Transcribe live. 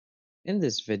In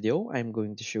this video, I'm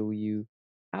going to show you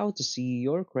how to see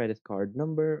your credit card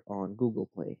number on Google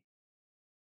Play.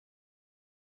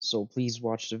 So please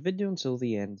watch the video until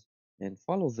the end and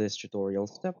follow this tutorial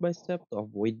step by step to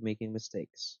avoid making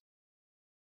mistakes.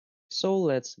 So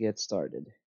let's get started.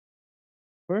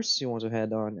 First, you want to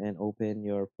head on and open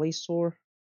your Play Store.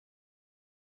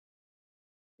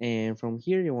 And from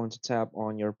here, you want to tap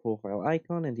on your profile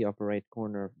icon in the upper right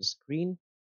corner of the screen.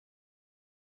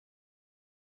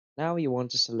 Now you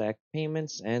want to select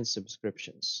Payments and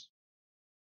Subscriptions.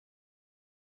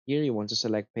 Here you want to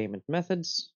select Payment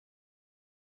Methods.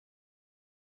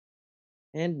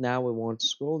 And now we want to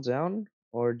scroll down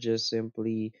or just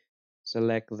simply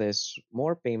select this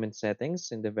More Payment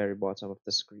Settings in the very bottom of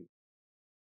the screen.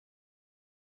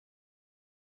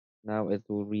 Now it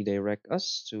will redirect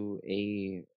us to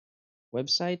a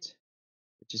website,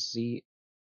 which is the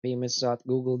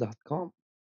payments.google.com.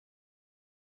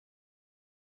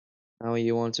 Now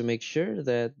you want to make sure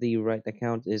that the right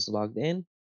account is logged in.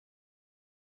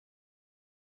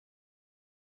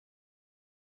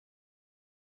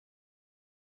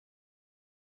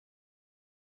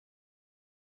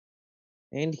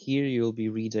 And here you'll be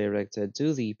redirected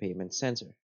to the payment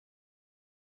center.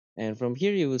 And from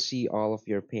here you will see all of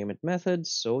your payment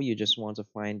methods. So you just want to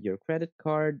find your credit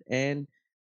card and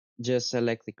just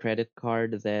select the credit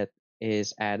card that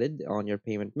is added on your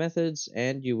payment methods,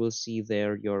 and you will see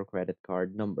there your credit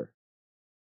card number.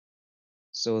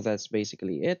 So that's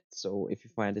basically it. So if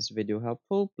you find this video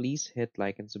helpful, please hit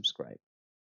like and subscribe.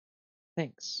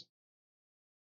 Thanks.